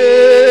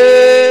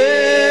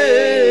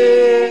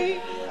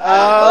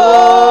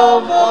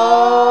above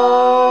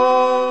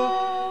all.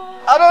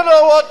 I don't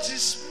know what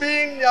is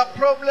being your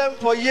problem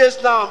for years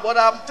now, but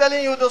I'm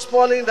telling you this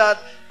morning that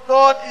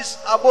God is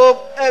above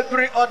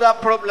every other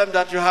problem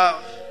that you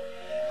have.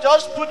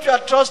 Just put your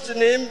trust in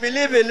Him,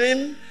 believe in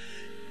Him.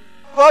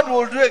 God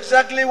will do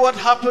exactly what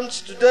happened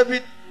to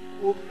David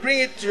will bring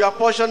it to your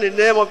portion in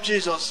the name of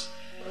Jesus.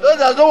 Those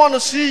that don't want to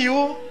see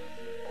you,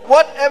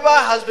 whatever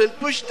has been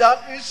pushed down,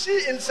 you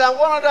see in Psalm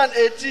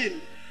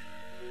 118,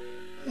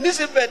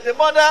 Nisibet, the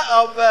mother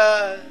of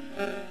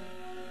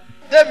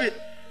David,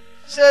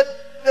 said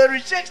the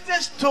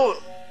rejected stone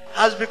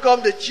has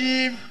become the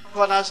chief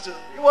cornerstone.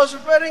 He was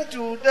referring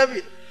to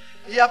David.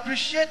 He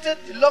appreciated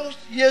the long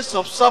years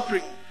of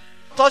suffering,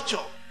 torture,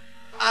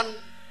 and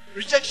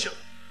rejection.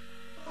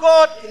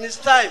 God, in his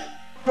time,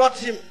 brought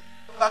him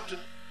back to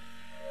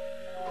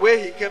where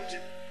he kept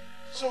him.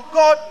 So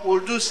God will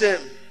do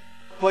same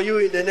for you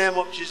in the name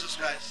of Jesus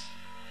Christ.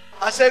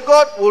 I say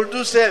God will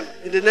do same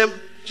in the name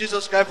of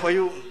Jesus Christ for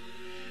you.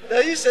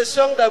 There is a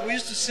song that we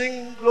used to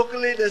sing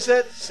locally. They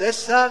said, "Se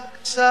sak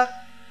sak,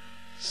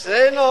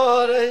 se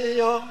no re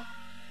yo,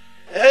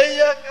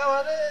 ella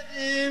cabare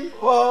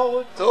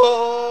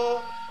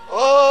impoto,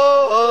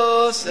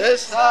 oh se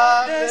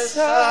sak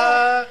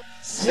sak,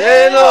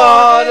 se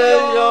no re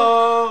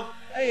yo,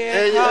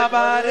 ella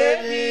cabare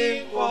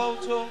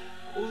impoto."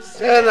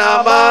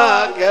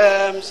 Senama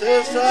kem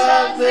se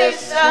sak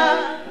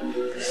sak,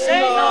 se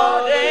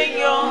no re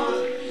yo.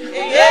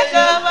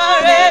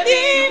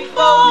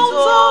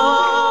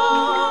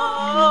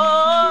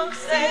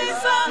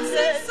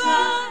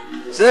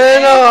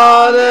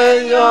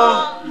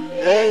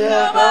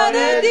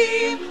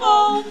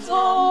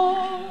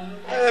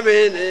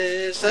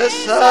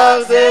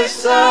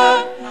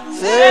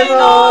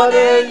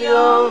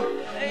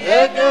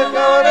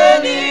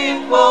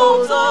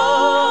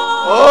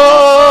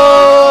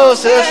 Oh,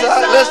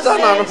 let's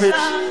stand on our feet.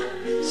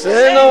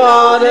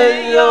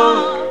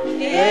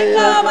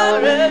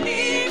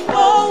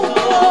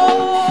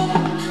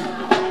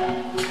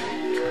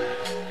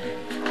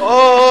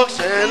 Oh,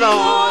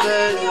 Senor,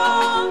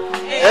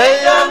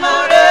 ella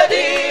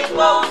maredi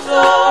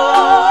ponzo.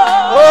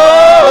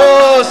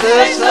 Oh,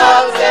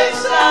 César,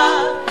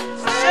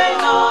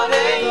 Senor,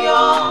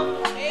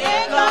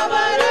 ella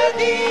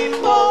maredi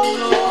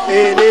ponzo.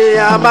 Ini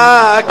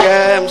ama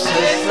kem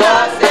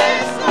César,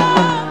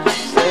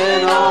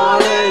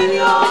 Senor,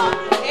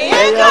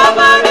 ella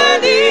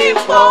maredi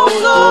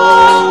ponzo.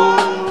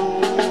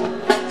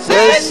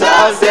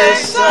 César,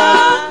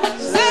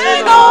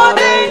 Senor,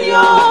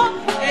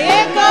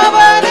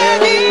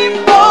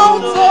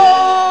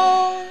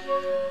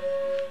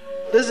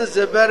 this is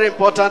a very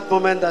important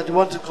moment that you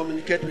want to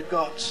communicate with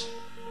God.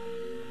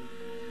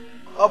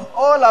 Of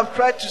all I've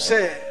tried to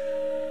say,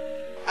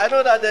 I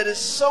know that there is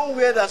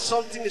somewhere that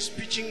something is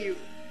pinching you.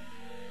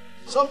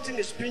 Something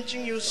is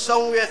pinching you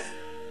somewhere.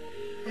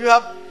 You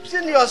have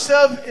seen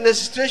yourself in a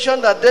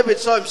situation that David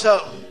saw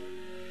himself.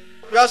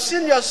 You have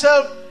seen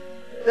yourself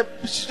in the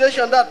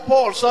situation that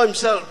Paul saw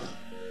himself.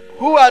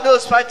 Who are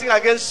those fighting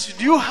against you?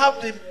 Do you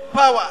have the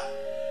power?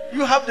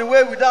 You have the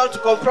way without to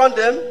confront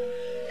them?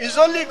 It's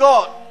only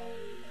God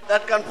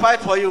that can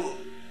fight for you.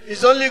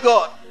 It's only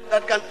God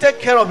that can take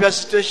care of your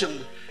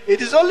situation.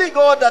 It is only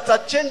God that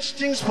has changed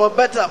things for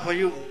better for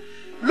you.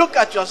 Look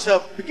at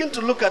yourself. Begin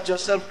to look at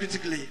yourself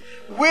critically.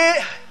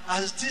 Where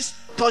has this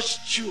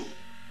touched you?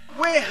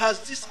 Where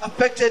has this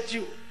affected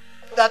you?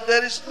 That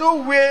there is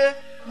no way,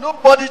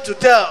 nobody to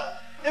tell.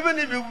 Even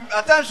if you,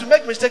 at times you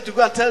make mistake to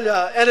go and tell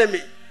your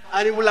enemy,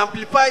 and it will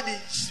amplify the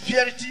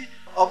severity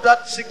of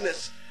that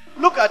sickness.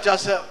 Look at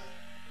yourself.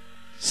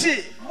 See,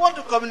 you want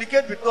to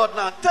communicate with God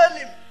now. Tell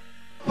him,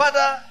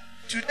 Father,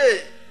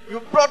 today you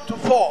brought to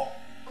fore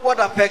what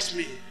affects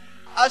me.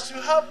 As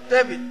you help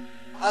David,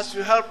 as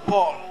you help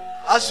Paul,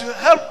 as you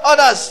help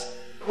others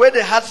where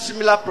they had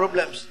similar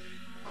problems,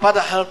 Father,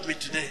 help me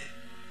today.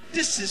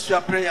 This is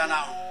your prayer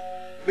now.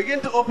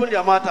 Begin to open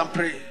your mouth and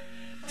pray.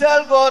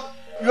 Tell God,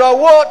 your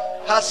word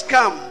has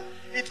come.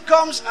 It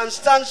comes and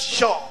stands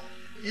sure.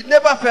 It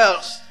never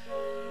fails.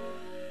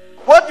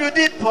 What you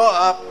did for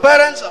our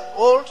parents of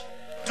old,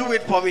 do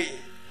it for me.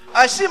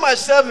 I see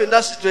myself in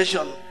that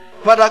situation.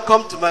 Father,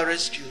 come to my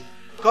rescue.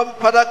 Come,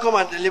 Father, come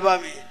and deliver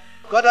me.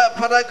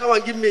 Father, come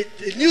and give me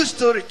a new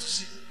story to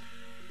see.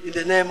 In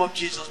the name of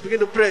Jesus. Begin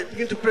to pray.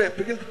 Begin to pray.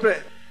 Begin to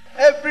pray.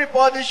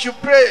 Everybody should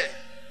pray.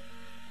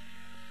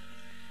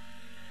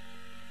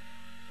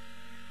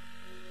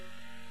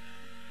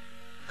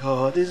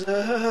 God is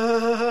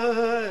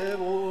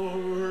able,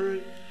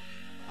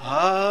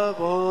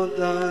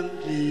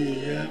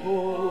 abundantly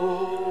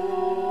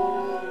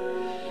able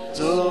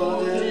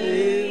to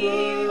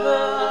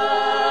deliver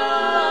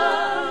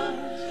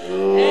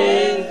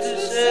and to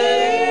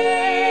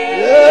save.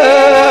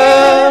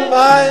 Yeah,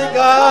 my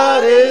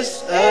God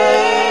is able,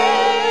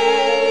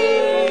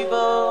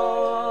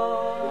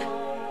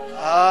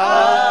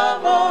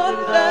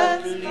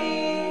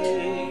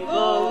 abundantly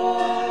able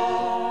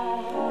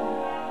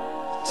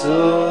to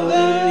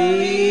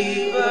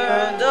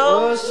deliver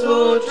those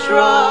who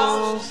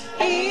trust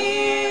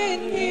in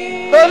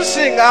Him. Don't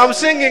sing, I'm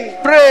singing.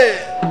 Pray.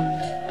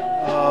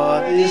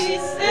 God is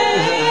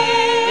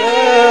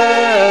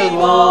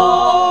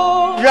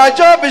able. Your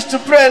job is to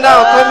pray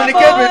now.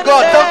 Communicate with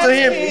God. Talk to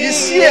Him.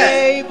 He's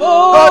here.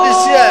 God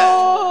is here.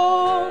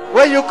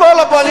 When you call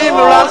upon Him, He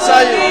will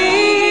answer you.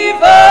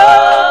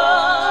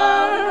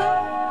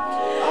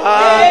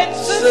 and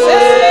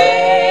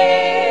say,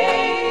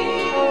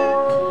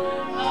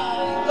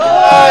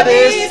 God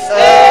is able,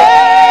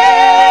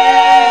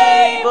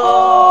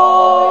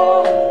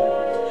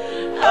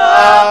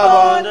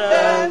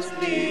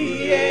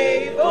 abundantly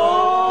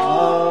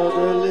able, to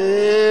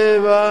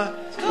deliver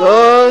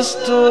those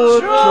to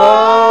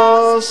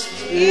trust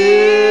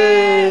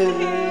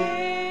in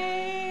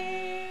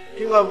Him.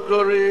 King of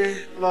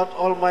glory, Lord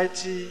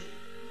Almighty,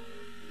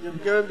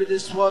 you've given me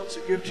this word to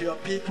give to your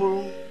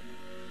people.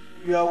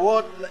 Your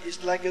word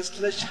is like a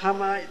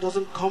sledgehammer. It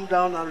doesn't come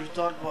down and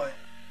return void.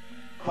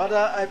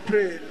 Father, I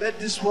pray, let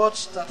these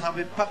words that have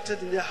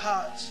impacted in their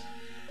hearts,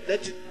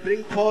 let it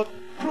bring forth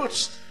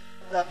fruits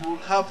that will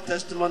have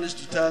testimonies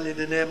to tell in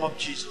the name of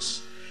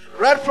Jesus.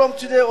 Right from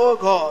today, oh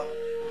God,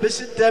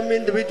 visit them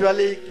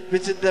individually,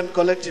 visit them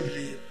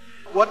collectively.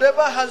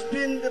 Whatever has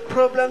been the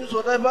problems,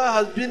 whatever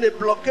has been a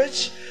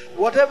blockage,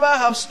 whatever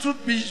has stood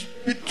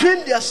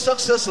between their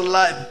success in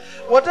life,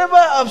 whatever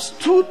has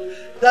stood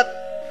that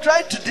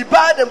tried to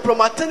divide them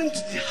from attaining to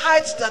the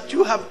heights that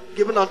you have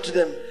given unto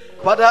them,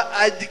 Father,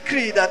 I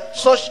decree that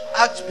such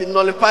acts be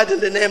nullified in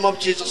the name of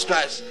Jesus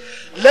Christ.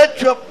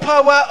 Let your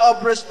power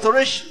of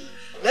restoration,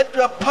 let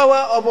your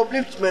power of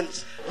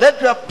upliftment, let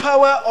your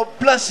power of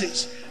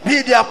blessings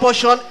be their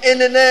portion in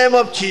the name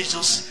of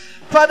Jesus.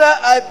 Father,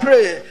 I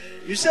pray.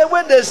 You say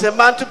when there's a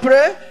man to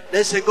pray,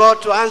 there's a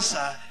God to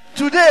answer.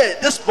 Today,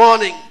 this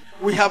morning,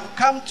 we have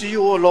come to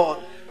you, O Lord,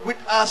 with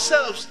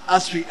ourselves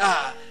as we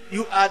are.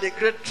 You are the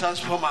great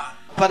transformer.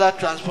 Father,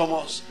 transform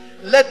us.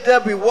 Let there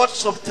be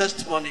words of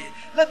testimony.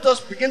 Let us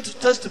begin to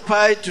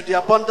testify to the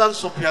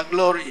abundance of your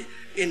glory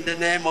in the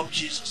name of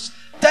Jesus.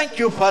 Thank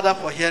you, Father,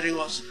 for hearing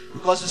us.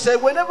 Because you say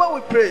whenever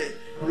we pray,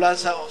 you will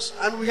answer us.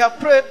 And we have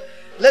prayed.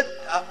 Let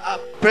our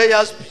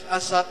prayers be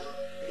answered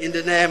in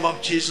the name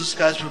of Jesus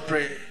Christ, we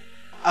pray.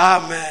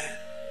 Amen.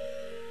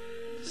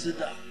 Sit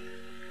down.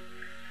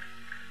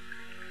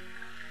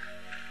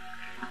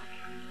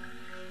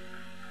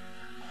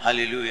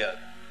 Hallelujah.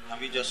 Can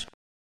we just